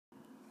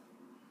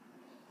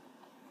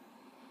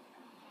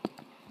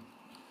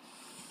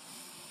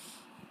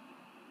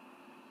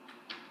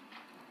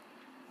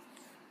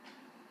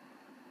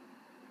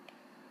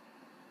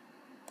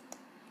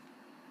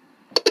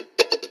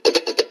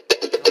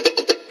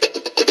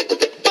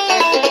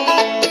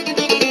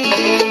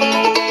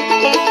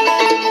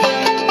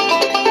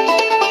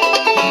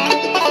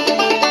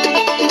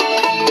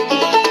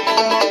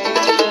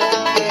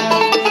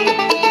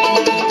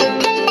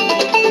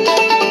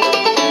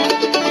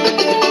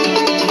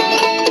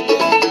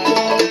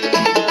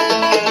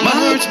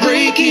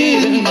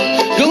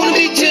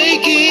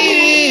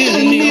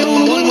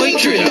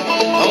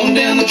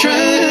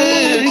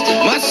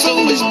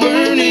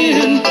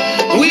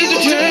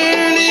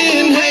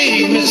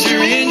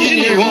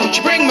engineer, won't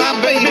you bring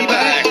my baby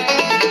back?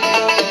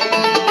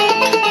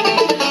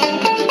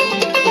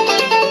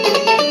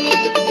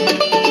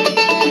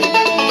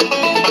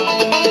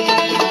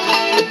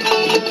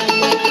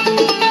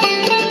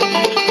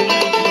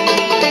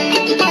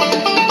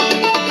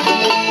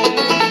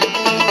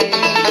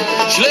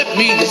 She left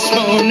me this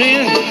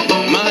morning,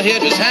 my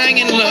head was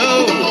hanging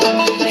low.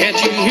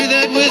 Can't you hear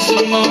that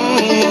whistle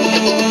moan?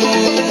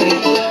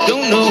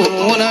 Don't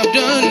know what I've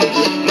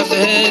done, must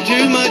have had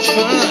too much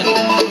fun.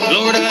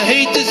 Lord, I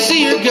hate to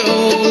see her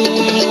go.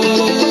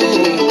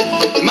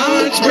 My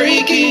heart's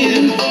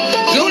breaking,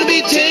 gonna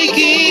be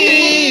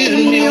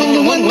taking me on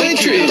a one-way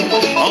trip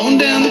on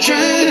down the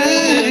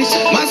tracks.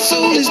 My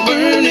soul is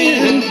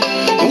burning,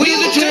 the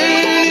wheels are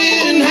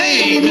turning.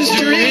 Hey,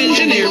 Mr.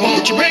 Engineer,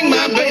 won't you bring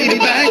my baby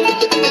back?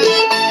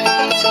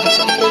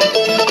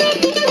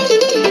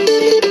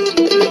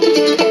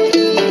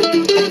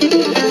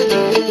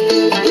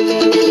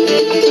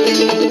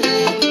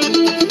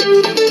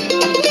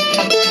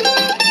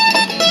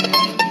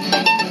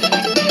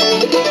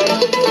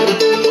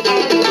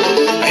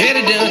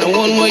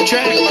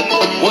 Track,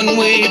 one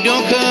way,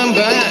 don't come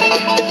back.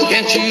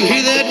 Can't you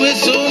hear that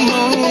whistle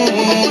moan?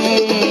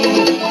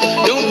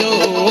 Don't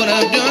know what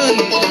I've done,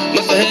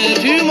 must have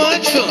had too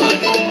much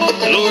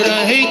fun. Lord,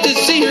 I hate to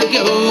see her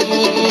go.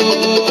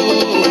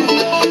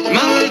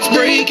 My heart's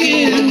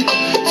breaking,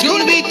 it's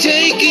gonna be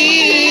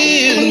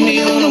taking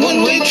me on a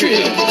one-way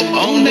trip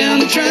on down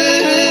the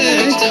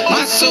tracks.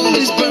 My soul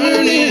is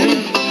burning,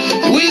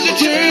 the wheels are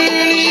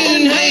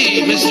turning.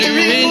 Hey, Mr.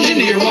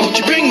 Engineer, won't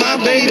you bring my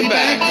baby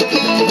back?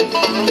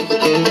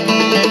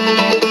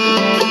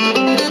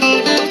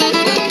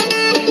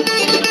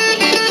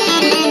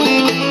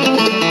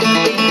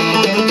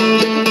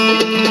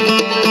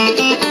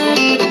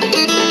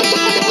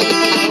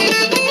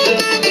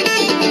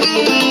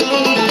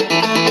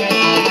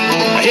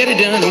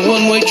 Down a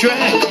one-way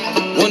track,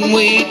 one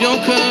way,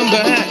 don't come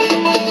back.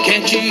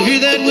 Can't you hear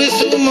that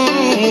whistle moan?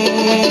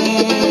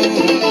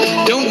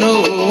 Don't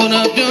know what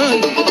I've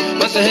done,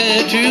 must have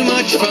had too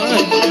much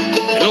fun.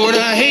 Lord,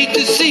 I hate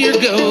to see her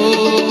go.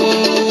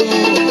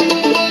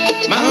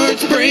 My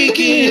heart's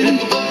breaking,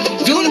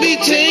 it's gonna be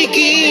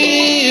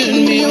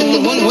taking me on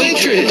a one-way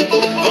trip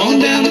on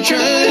down the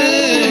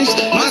tracks.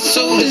 My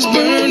soul is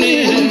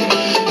burning,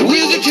 the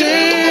wheels are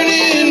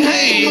turning.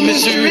 Hey,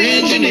 Mr.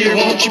 Engineer,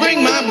 won't you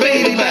bring my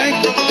baby back?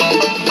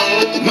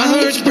 My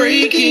heart's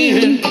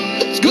breaking,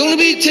 it's gonna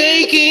be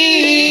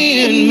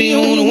taking me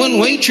on a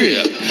one-way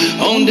trip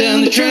on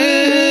down the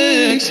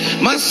tracks.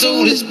 My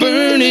soul is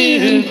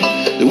burning,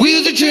 the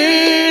wheels are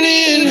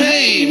turning.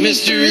 Hey,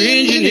 Mr.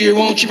 Engineer,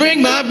 won't you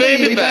bring my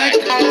baby back?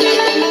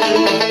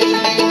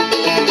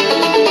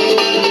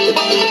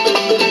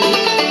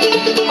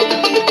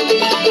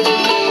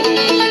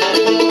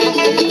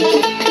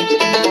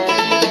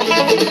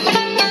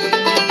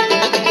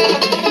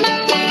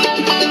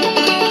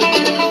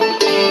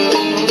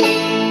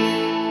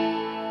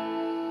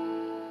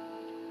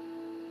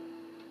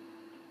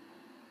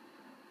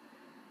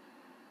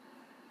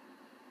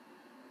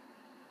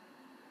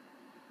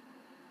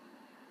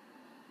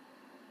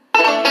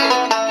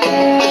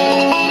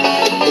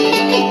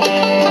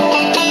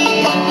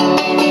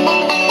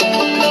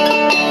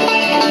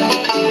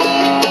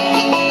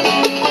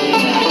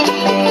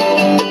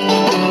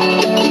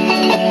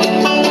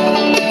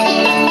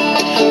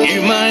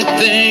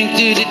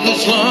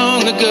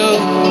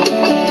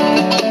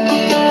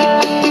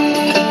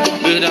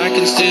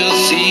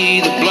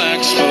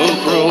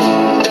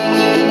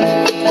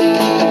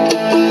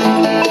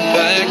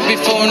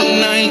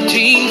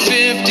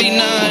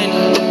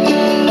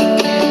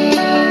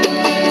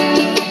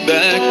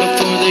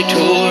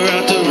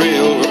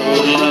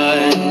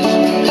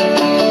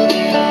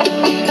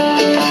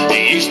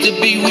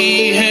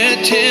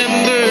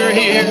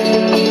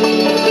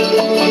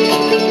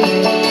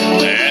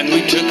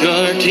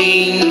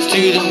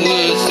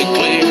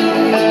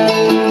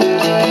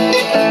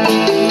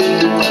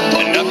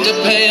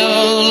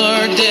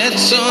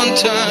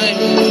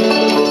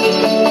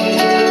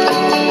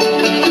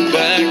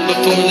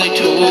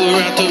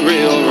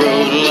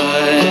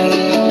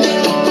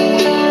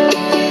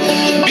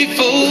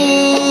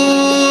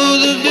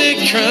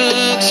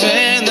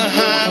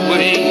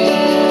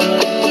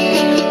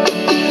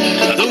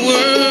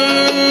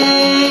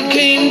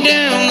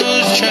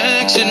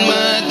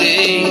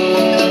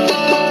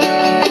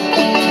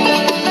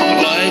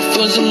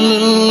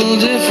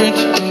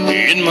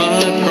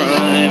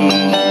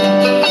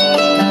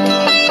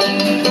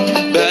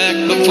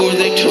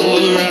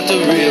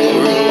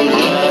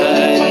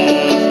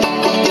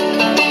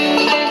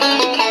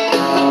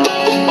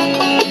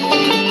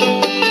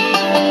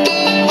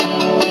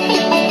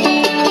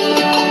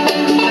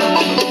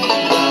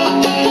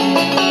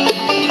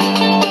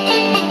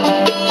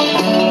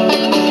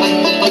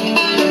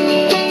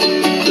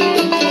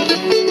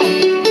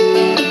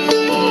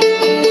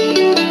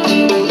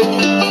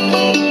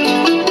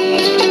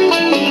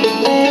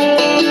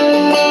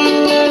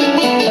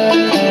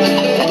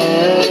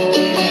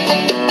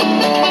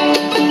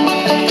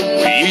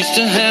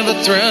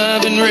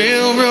 in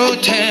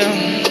railroad town.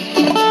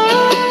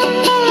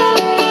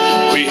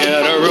 We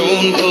had our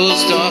own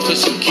post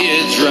office and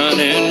kids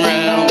running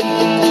round.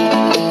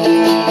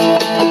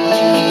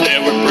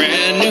 There were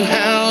brand new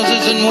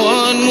houses and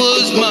one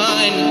was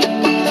mine.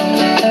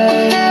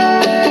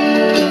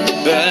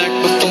 Back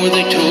before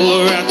they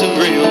tore out the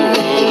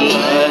railroad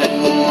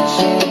lines.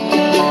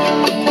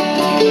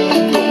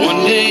 But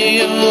one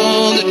day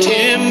all the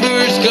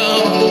timber's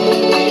gone,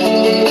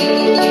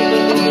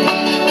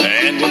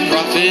 and when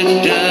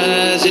profit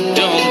dies, it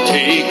don't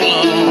take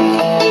long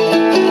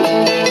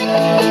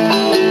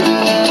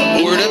to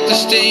board up the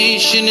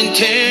station and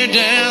tear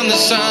down the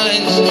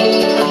signs,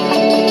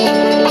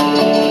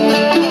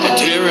 and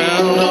tear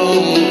out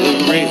all the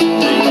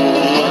railroad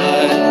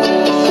lines.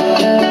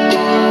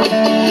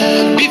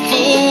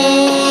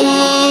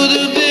 Before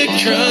the big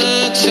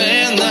trucks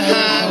and the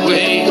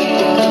highway,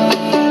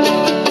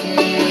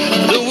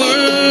 the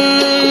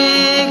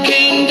word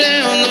came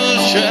down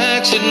those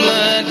tracks in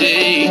my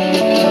day.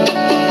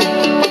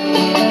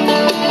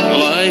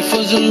 Life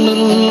was a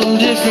little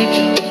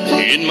different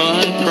in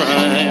my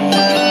prime.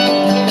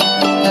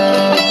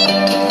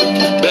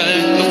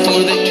 Back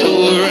before they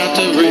tore out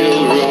the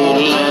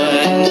railroad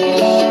lines.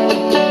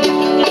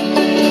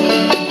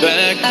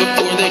 Back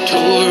before they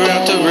tore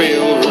out the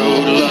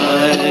railroad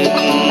lines.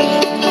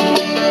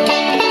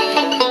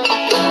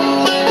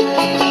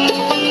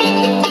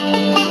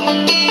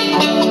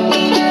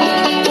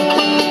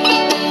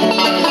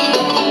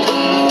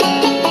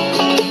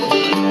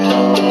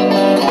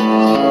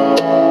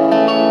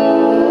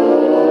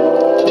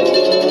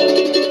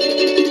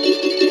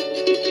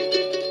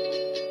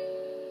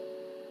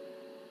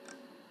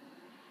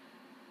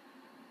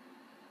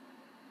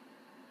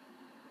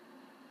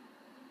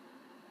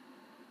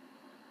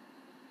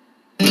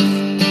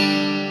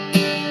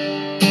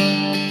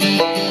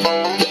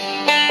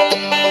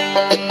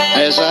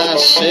 As I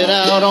sit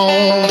out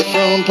on the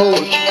front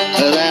porch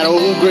of that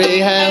old gray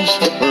house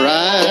where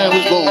I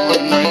was born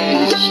and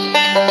raised,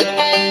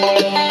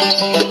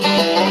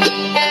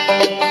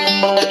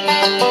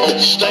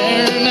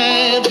 staring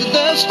at the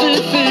dusty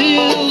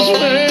fields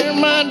where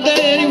my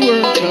daddy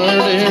worked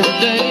hard every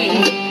day.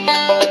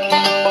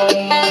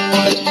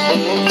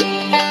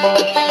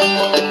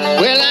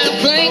 Well, I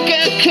think I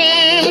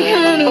kind of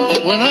heard him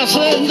when I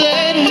said,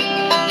 Daddy,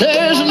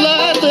 there's a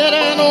lot that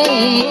I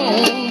don't know.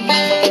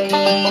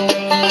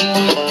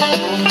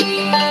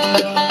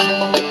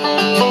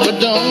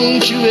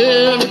 Don't you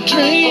ever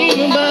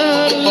dream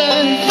about a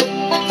life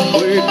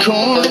where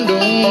corn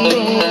don't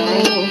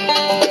grow?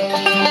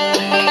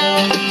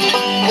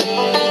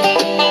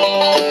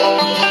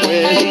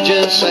 Well, he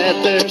just sat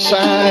there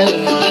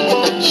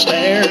silent,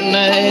 staring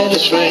at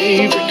his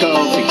favorite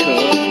coffee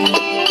cup.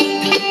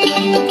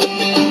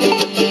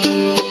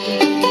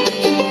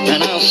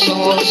 And I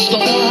saw a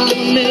storm of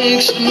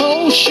mixed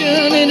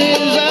emotion in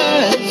his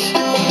eyes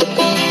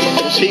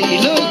as he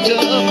looked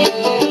up.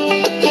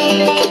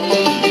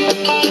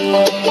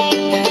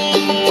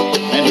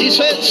 And he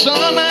said,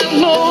 son, I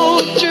know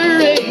at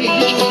your age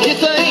you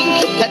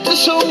think that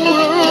this whole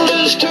world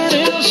is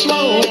turning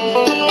slow,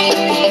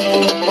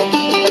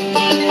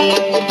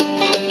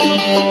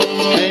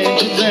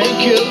 and you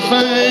think you'll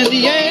find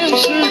the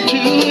answer to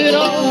it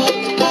all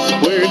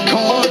where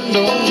corn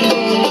don't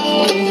grow.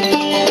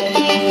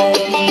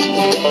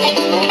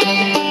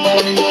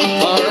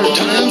 Our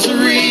times are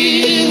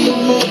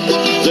real.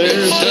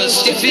 There's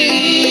dusty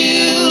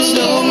fields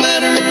no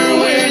matter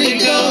where you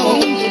go.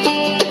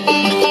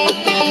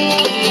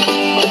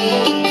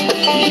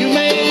 You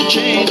may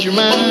change your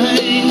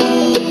mind,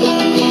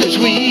 'cause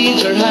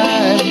weeds are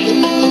high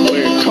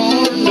where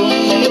corn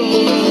don't grow.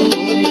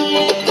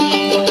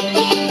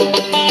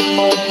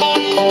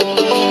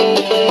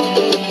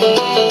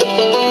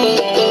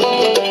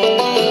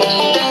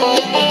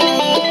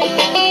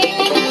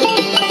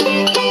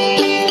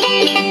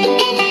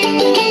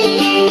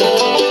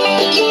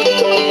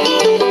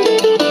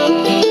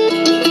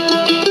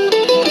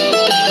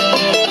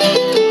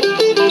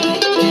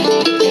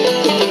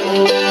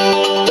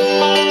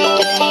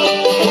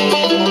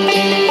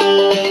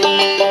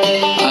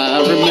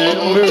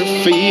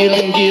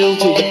 Feeling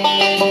guilty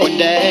when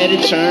Daddy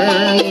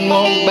turned and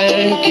walked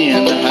back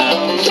in the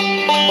house.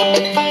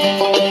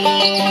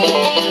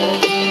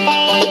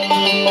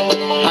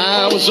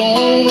 I was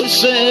only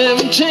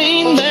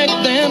 17 back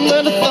then,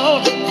 but I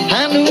thought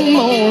I knew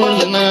more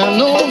than I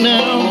know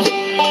now.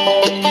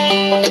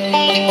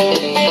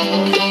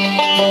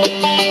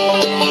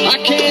 I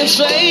can't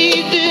say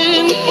he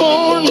didn't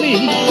warn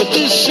me, but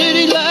this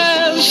city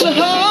life's a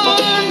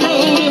hard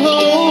road to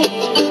hoe.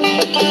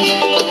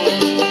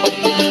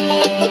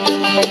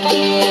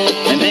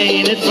 And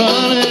ain't it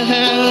funny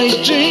how these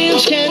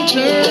dreams can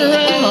turn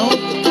around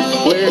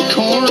where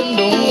corn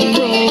don't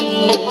grow?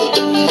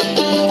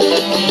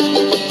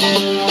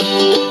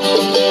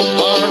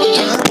 Our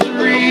times are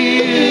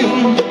real.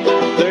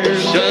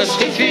 There's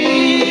dusty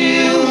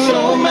fields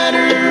no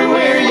matter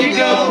where you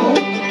go.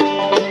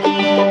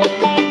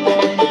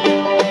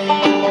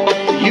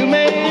 You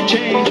may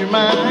change your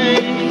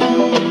mind,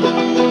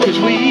 'cause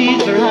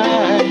weeds are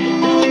high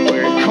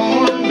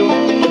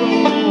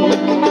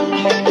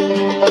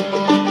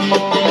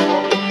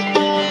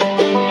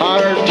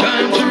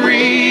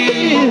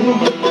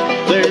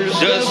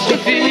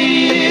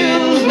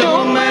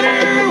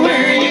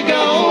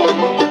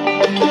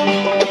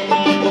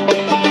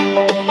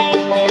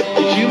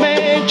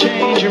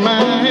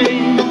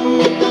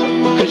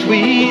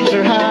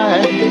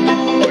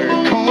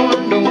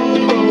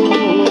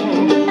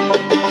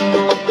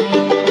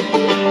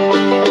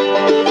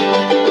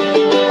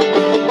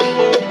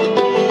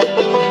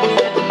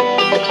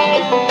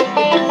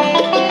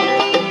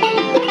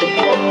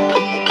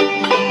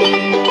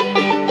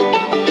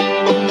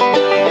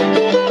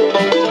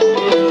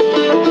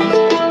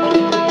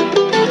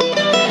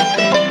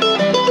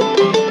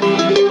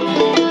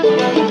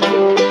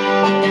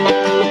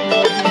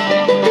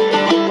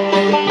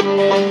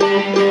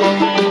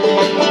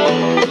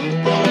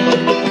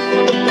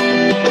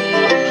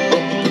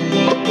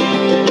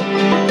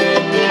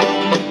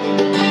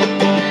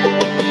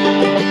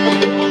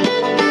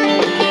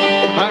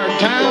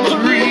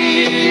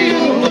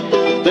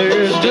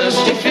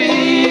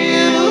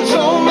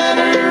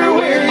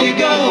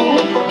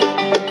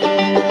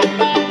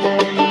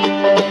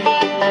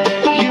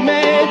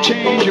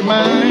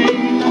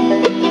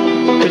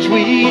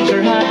streets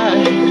are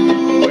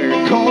high,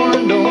 where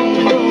corn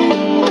don't grow.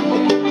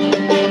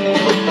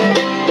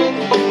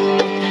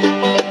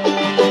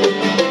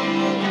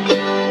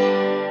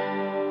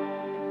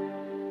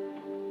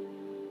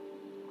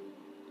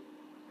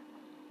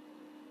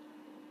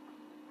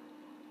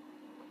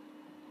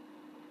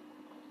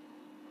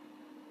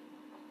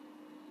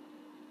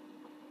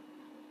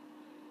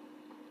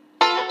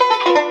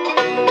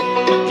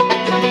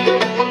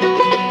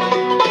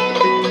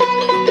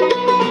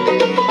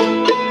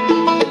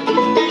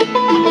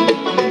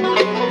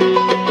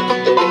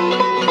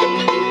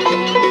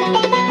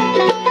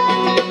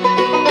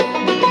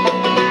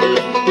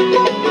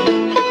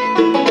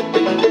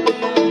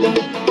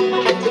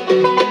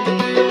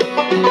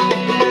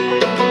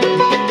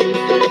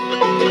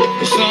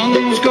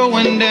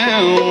 Going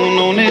down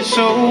on this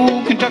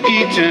old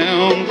Kentucky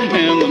town,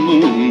 and the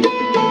moon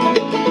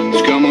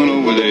is coming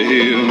over the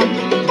hill.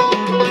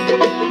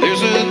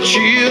 There's a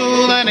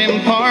chill that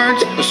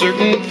imparts a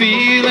certain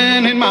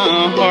feeling in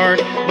my heart,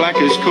 black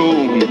as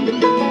coal,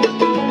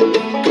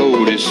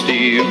 cold as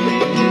steel.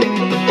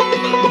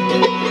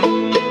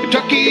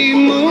 Kentucky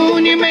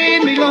moon, you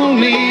made me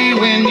lonely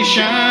when you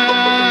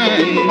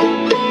shine.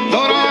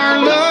 Thought our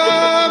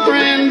love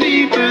ran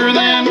deeper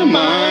than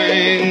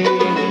mine.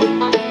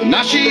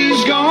 Now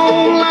she's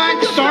gone like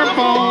the star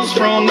falls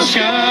from the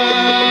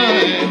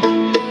sky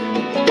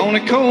on a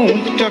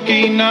cold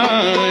Kentucky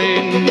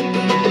night.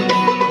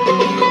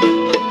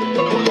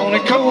 On a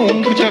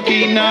cold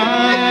Kentucky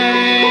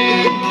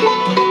night.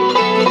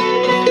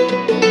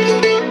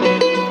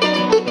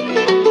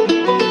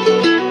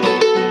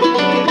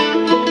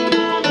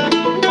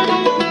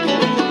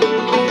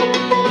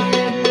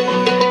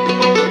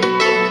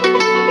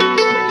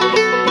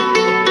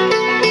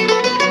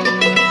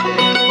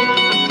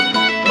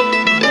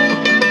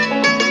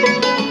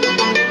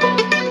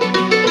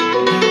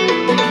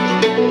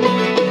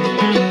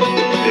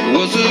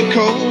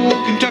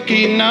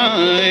 Kentucky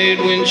night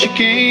when she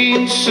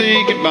came to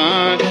say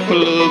goodbye. My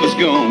love is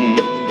gone,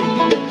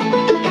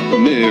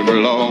 never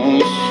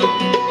lost,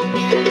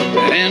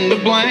 and a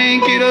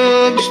blanket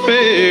of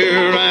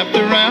despair wrapped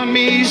around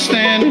me,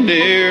 standing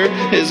there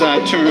as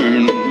I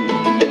turned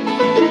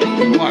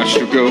and watched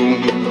her go.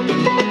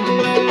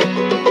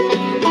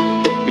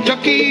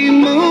 Kentucky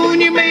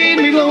moon, you made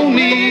me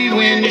lonely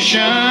when you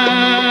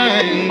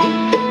shine.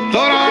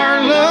 Thought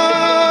our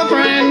love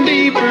ran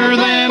deeper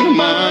than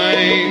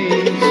mine.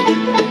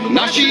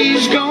 Now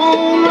she's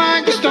gone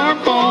like a star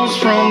falls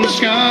from the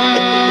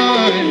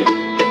sky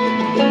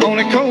on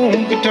a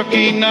cold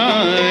Kentucky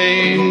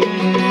night.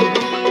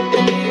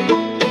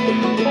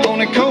 On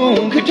a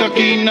cold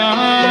Kentucky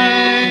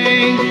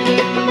night.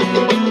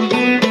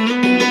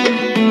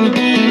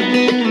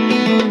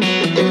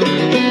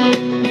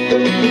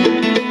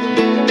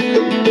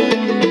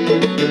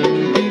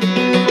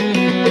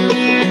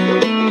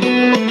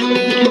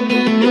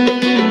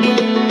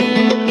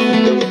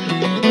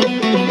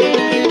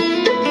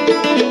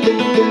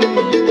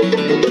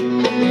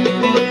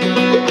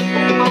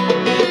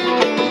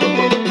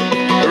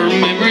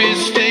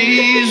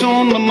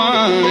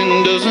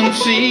 Doesn't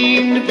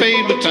seem to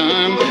fade with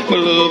time. My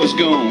love is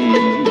gone,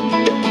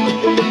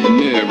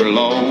 never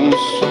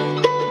lost.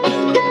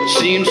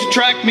 Seems to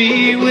track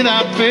me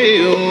without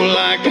fail,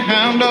 like a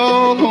hound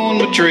dog on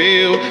the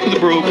trail. With a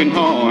broken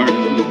heart,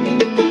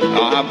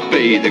 I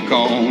pay the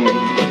call.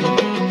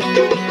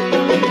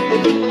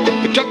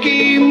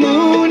 Kentucky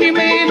moon, you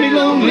made me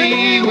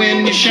lonely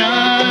when you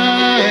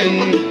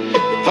shine.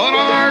 Thought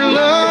our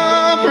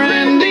love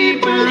ran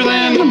deeper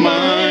than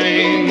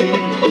mine.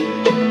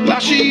 Now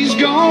she's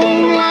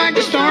gone like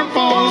a star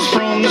falls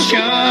from the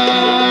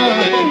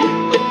sky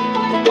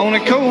on a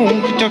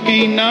cold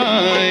Kentucky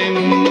night.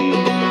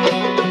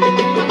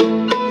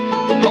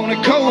 On a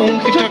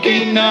cold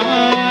Kentucky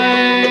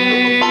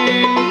night.